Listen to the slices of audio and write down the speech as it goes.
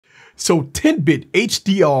So 10-bit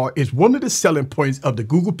HDR is one of the selling points of the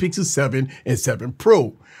Google Pixel 7 and 7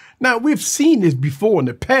 Pro. Now, we've seen this before in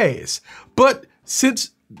the past, but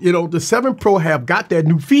since the 7 Pro have got that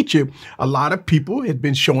new feature, a lot of people have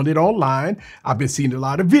been showing it online. I've been seeing a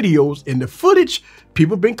lot of videos, and the footage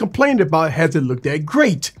people have been complaining about hasn't looked that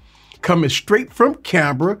great, coming straight from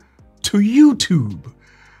camera to YouTube.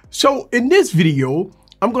 So in this video,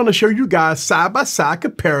 I'm going to show you guys side-by-side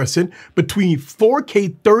comparison between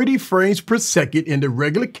 4K 30 frames per second in the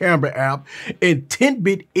regular camera app and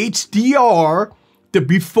 10-bit HDR, the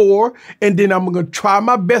before, and then I'm going to try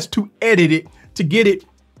my best to edit it to get it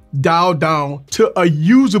dialed down to a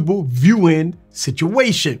usable viewing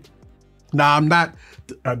situation. Now, I'm not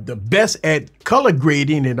the best at color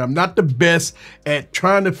grading, and I'm not the best at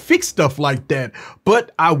trying to fix stuff like that,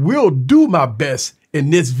 but I will do my best in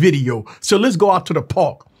this video. So let's go out to the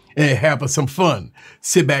park and have some fun.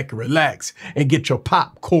 Sit back and relax and get your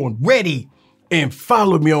popcorn ready and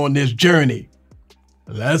follow me on this journey.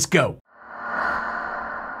 Let's go.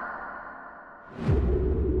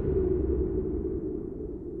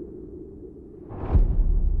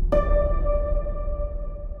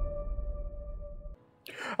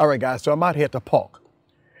 All right, guys, so I'm out here at the park,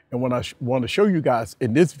 and when I want to show you guys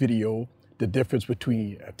in this video the difference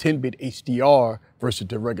between a 10-bit HDR versus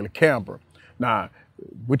the regular camera. Now,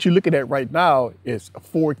 what you're looking at right now is a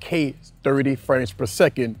 4K 30 frames per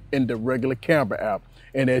second in the regular camera app,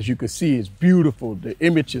 and as you can see, it's beautiful. The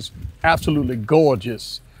image is absolutely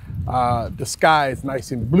gorgeous. The sky is nice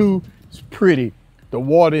and blue. It's pretty. The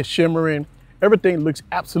water is shimmering. Everything looks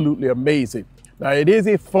absolutely amazing. Now, it is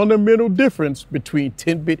a fundamental difference between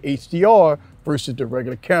 10-bit HDR versus the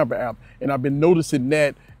regular camera app. And I've been noticing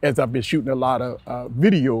that as I've been shooting a lot of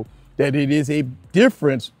video, that it is a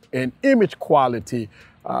difference in image quality.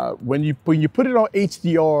 When you put it on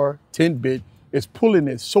HDR 10-bit, it's pulling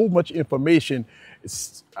in so much information.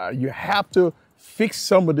 You have to fix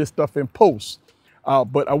some of this stuff in post.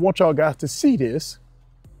 But I want y'all guys to see this.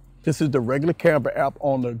 This is the regular camera app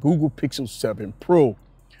on the Google Pixel 7 Pro.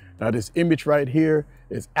 Now, this image right here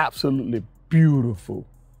is absolutely beautiful.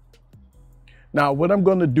 Now, what I'm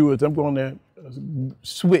going to do is I'm going to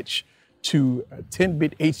switch to a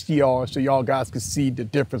 10-bit HDR so y'all guys can see the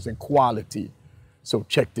difference in quality. So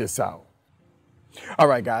check this out. All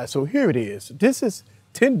right, guys, so here it is. This is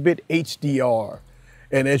 10-bit HDR.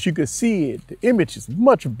 And as you can see, the image is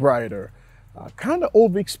much brighter, kind of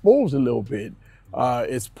overexposed a little bit.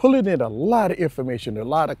 It's pulling in a lot of information, a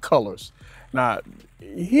lot of colors. Now,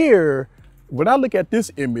 here, when I look at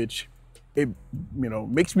this image, it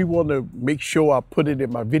makes me want to make sure I put it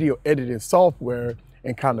in my video editing software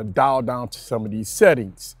and kind of dial down to some of these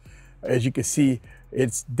settings. As you can see,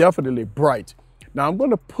 it's definitely bright. Now, I'm going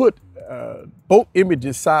to put both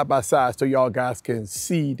images side by side so y'all guys can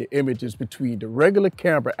see the images between the regular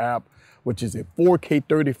camera app, which is in 4K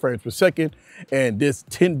 30 frames per second, and this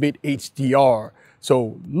 10-bit HDR.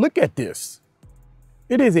 So look at this.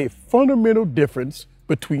 It is a fundamental difference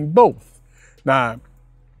between both. Now,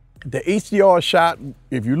 the HDR shot,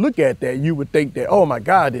 if you look at that, you would think that, oh my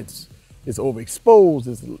God, it's overexposed.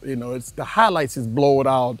 It's the highlights is blown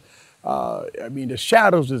out. I mean, the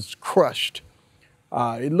shadows is crushed.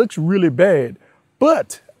 It looks really bad.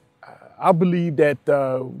 But I believe that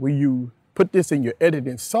when you put this in your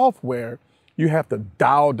editing software, you have to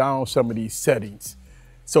dial down some of these settings.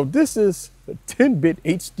 So this is the 10-bit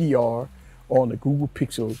HDR on the Google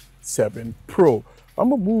Pixel 7 Pro. I'm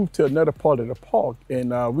gonna move to another part of the park and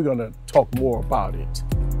we're gonna talk more about it.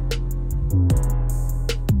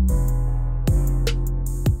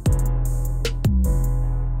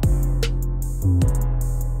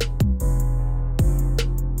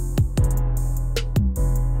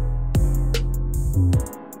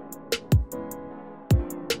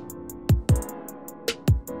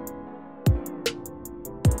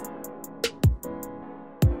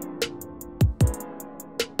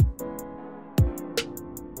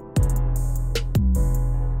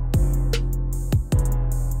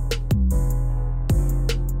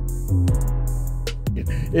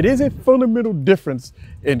 It is a fundamental difference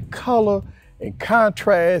in color and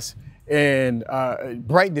contrast and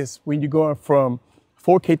brightness when you're going from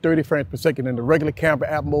 4K 30 frames per second in the regular camera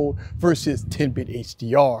app mode versus 10-bit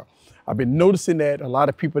HDR. I've been noticing that a lot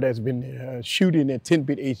of people that's been shooting at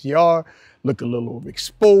 10-bit HDR look a little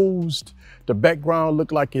overexposed. The background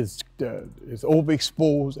look like it's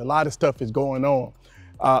overexposed. A lot of stuff is going on.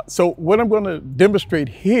 So what I'm going to demonstrate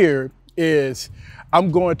here is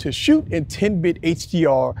I'm going to shoot in 10-bit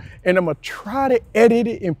HDR and I'm gonna try to edit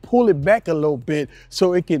it and pull it back a little bit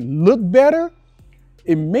so it can look better.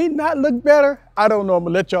 It may not look better. I don't know, I'm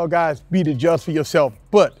gonna let y'all guys be the judge for yourself,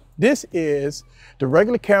 but This is the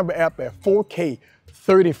regular camera app at 4K,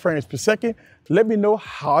 30 frames per second. Let me know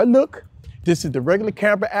how it look. This is the regular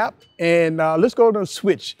camera app, and let's go ahead and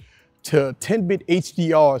switch to 10-bit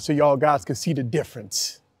HDR so y'all guys can see the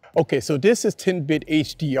difference. Okay, so this is 10-bit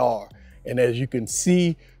HDR, and as you can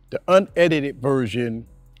see, the unedited version,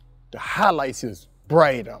 the highlights is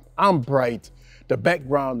bright. I'm bright. The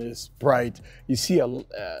background is bright. You see a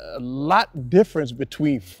lot difference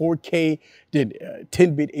between 4K than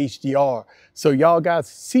 10-bit HDR. So y'all guys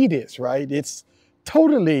see this, right? It's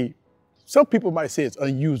totally, some people might say it's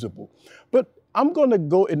unusable, but I'm gonna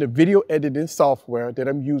go in the video editing software that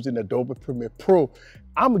I'm using, Adobe Premiere Pro.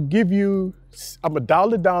 I'm gonna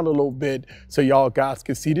dial it down a little bit so y'all guys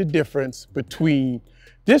can see the difference between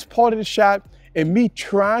this part of the shot and me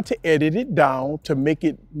trying to edit it down to make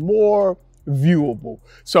it more viewable.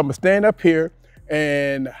 So I'm gonna stand up here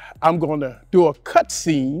and I'm gonna do a cut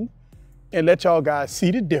scene and let y'all guys see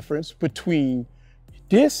the difference between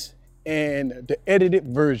this and the edited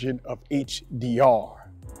version of HDR.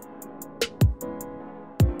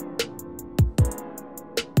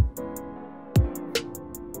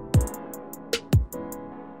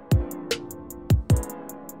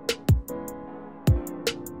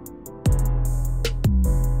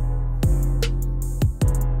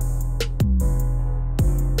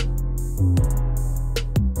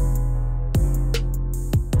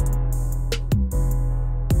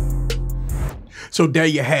 So there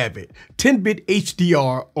you have it, 10-bit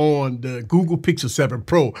HDR on the Google Pixel 7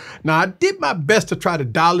 Pro. Now I did my best to try to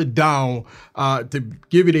dial it down to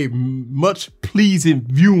give it a much pleasing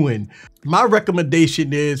viewing. My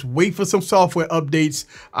recommendation is wait for some software updates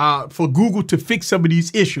for Google to fix some of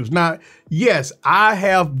these issues. Now, yes, I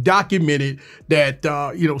have documented that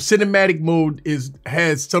cinematic mode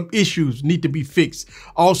has some issues need to be fixed.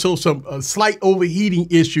 Also, some slight overheating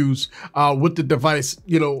issues with the device.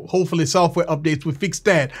 Hopefully, software updates will fix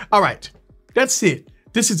that. All right, that's it.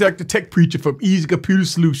 This is Eric the Tech Preacher from Easy Computer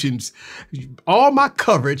Solutions. All my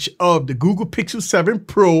coverage of the Google Pixel 7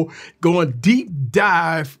 Pro, going deep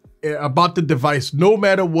dive about the device, no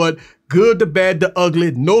matter what, good, the bad, the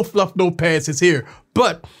ugly, no fluff, no pads is here.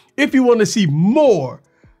 But if you want to see more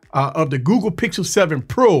of the Google Pixel 7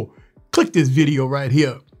 Pro, click this video right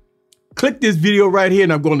here. Click this video right here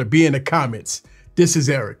and I'm going to be in the comments. This is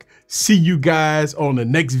Eric. See you guys on the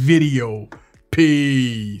next video.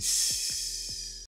 Peace.